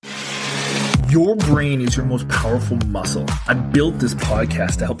Your brain is your most powerful muscle. I built this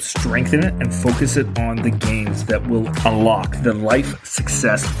podcast to help strengthen it and focus it on the gains that will unlock the life,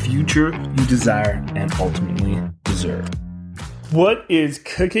 success, future you desire and ultimately deserve. What is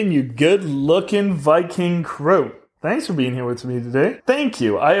cooking, you good-looking Viking crew? Thanks for being here with me today. Thank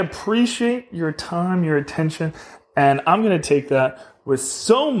you. I appreciate your time, your attention, and I'm going to take that with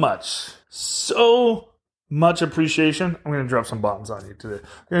so much appreciation. I'm going to drop some bombs on you today.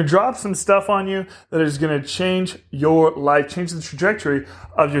 I'm going to drop some stuff on you that is going to change your life, change the trajectory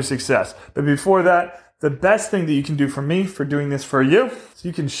of your success. But before that, the best thing that you can do for me, for doing this for you, so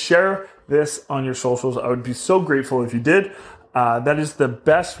you can share this on your socials. I would be so grateful if you did. That is the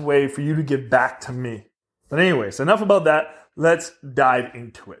best way for you to give back to me. But anyways, enough about that. Let's dive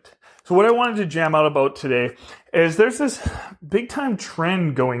into it. So what I wanted to jam out about today is there's this big time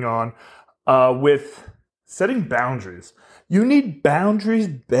trend going on with setting boundaries. You need boundaries,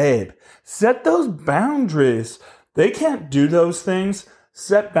 babe. Set those boundaries. They can't do those things.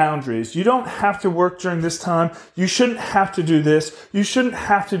 Set boundaries. You don't have to work during this time. You shouldn't have to do this. You shouldn't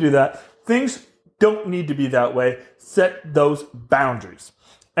have to do that. Things don't need to be that way. Set those boundaries.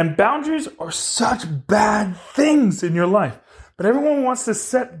 And boundaries are such bad things in your life. But everyone wants to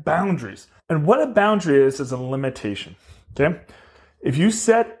set boundaries. And what a boundary is a limitation. Okay? If you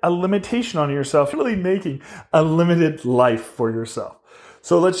set a limitation on yourself, you're really making a limited life for yourself.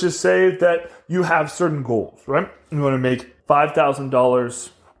 So let's just say that you have certain goals, right? You want to make $5,000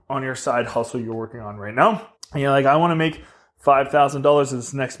 on your side hustle you're working on right now. And you're like, I want to make $5,000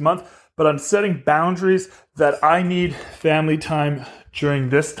 this next month, but I'm setting boundaries that I need family time during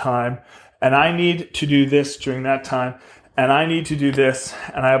this time, and I need to do this during that time, and I need to do this.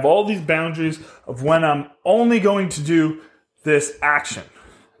 And I have all these boundaries of when I'm only going to do this action.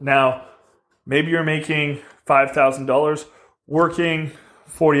 Now, maybe you're making $5,000 working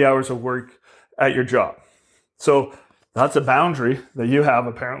 40 hours of work at your job. So that's a boundary that you have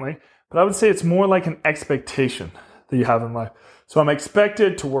apparently, but I would say it's more like an expectation that you have in life. So I'm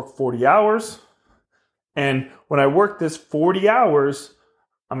expected to work 40 hours, and when I work this 40 hours,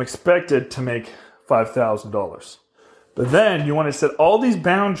 I'm expected to make $5,000. But then you want to set all these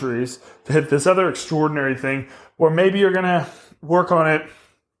boundaries to hit this other extraordinary thing where maybe you're going to work on it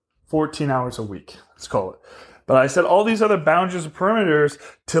 14 hours a week, let's call it. But I set all these other boundaries and perimeters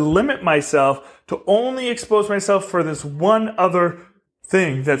to limit myself, to only expose myself for this one other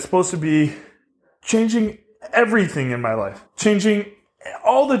thing that's supposed to be changing everything in my life, changing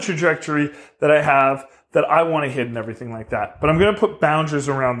all the trajectory that I have that I want to hit and everything like that. But I'm going to put boundaries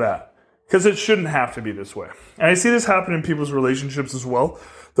around that. Because it shouldn't have to be this way. And I see this happen in people's relationships as well.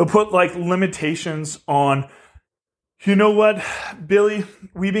 They'll put like limitations on, you know what, Billy,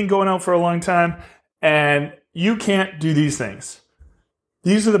 we've been going out for a long time and you can't do these things.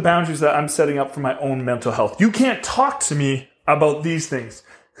 These are the boundaries that I'm setting up for my own mental health. You can't talk to me about these things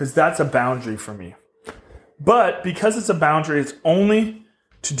because that's a boundary for me. But because it's a boundary, it's only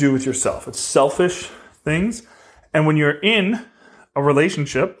to do with yourself. It's selfish things. And when you're in a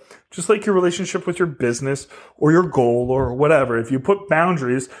relationship, just like your relationship with your business or your goal or whatever, if you put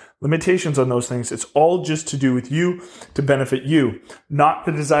boundaries, limitations on those things, it's all just to do with you, to benefit you, not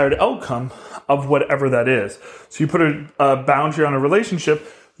the desired outcome of whatever that is. So you put a boundary on a relationship,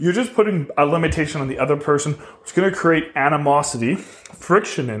 you're just putting a limitation on the other person, which is going to create animosity,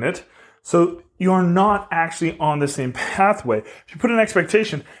 friction in it. So you're not actually on the same pathway. If you put an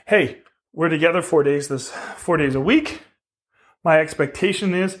expectation, hey, we're together 4 days a week. My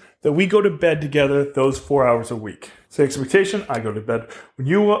expectation is that we go to bed together those 4 hours a week. So expectation, I go to bed. When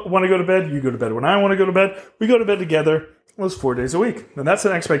you want to go to bed, you go to bed. When I want to go to bed, we go to bed together those 4 days a week. And that's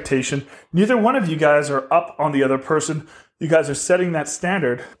an expectation. Neither one of you guys are up on the other person. You guys are setting that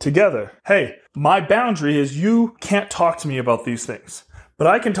standard together. Hey, my boundary is you can't talk to me about these things, but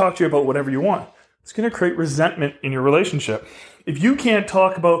I can talk to you about whatever you want. It's going to create resentment in your relationship. If you can't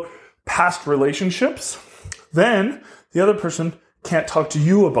talk about past relationships, then the other person can't talk to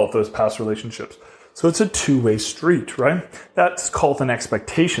you about those past relationships. So it's a two-way street, right? That's called an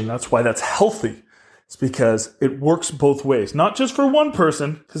expectation. That's why that's healthy. It's because it works both ways, not just for one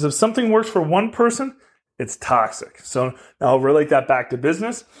person, because if something works for one person, it's toxic. So now I'll relate that back to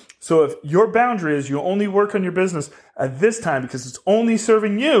business. So if your boundary is you only work on your business at this time because it's only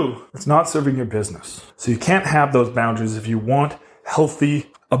serving you, it's not serving your business. So you can't have those boundaries if you want healthy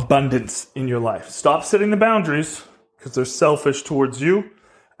abundance in your life. Stop setting the boundaries because they're selfish towards you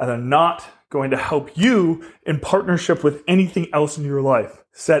and they're not going to help you in partnership with anything else in your life.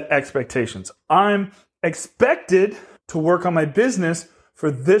 Set expectations. I'm expected to work on my business for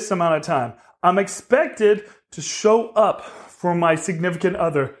this amount of time. I'm expected to show up for my significant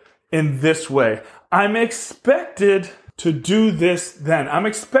other in this way. I'm expected to do this then. I'm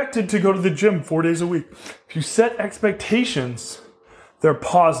expected to go to the gym 4 days a week. If you set expectations, they're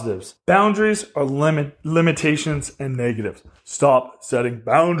positives. Boundaries are limitations and negatives. Stop setting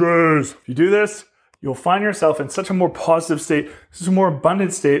boundaries. If you do this, you'll find yourself in such a more positive state, such a more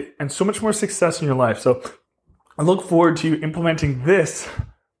abundant state, and so much more success in your life. So I look forward to you implementing this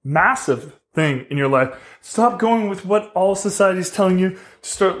massive thing in your life. Stop going with what all society is telling you, to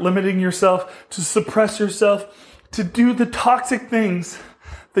start limiting yourself, to suppress yourself, to do the toxic things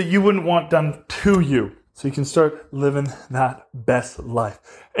that you wouldn't want done to you, so you can start living that best life.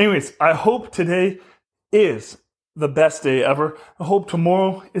 Anyways, I hope today is the best day ever. I hope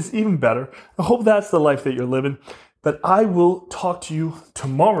tomorrow is even better. I hope that's the life that you're living. But I will talk to you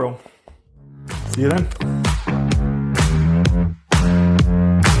tomorrow. See you then.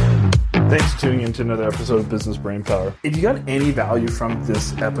 Thanks for tuning in to another episode of Business Brainpower. If you got any value from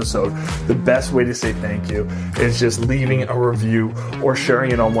this episode, the best way to say thank you is just leaving a review or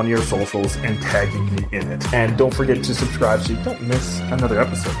sharing it on one of your socials and tagging me in it. And don't forget to subscribe so you don't miss another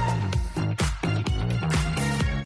episode.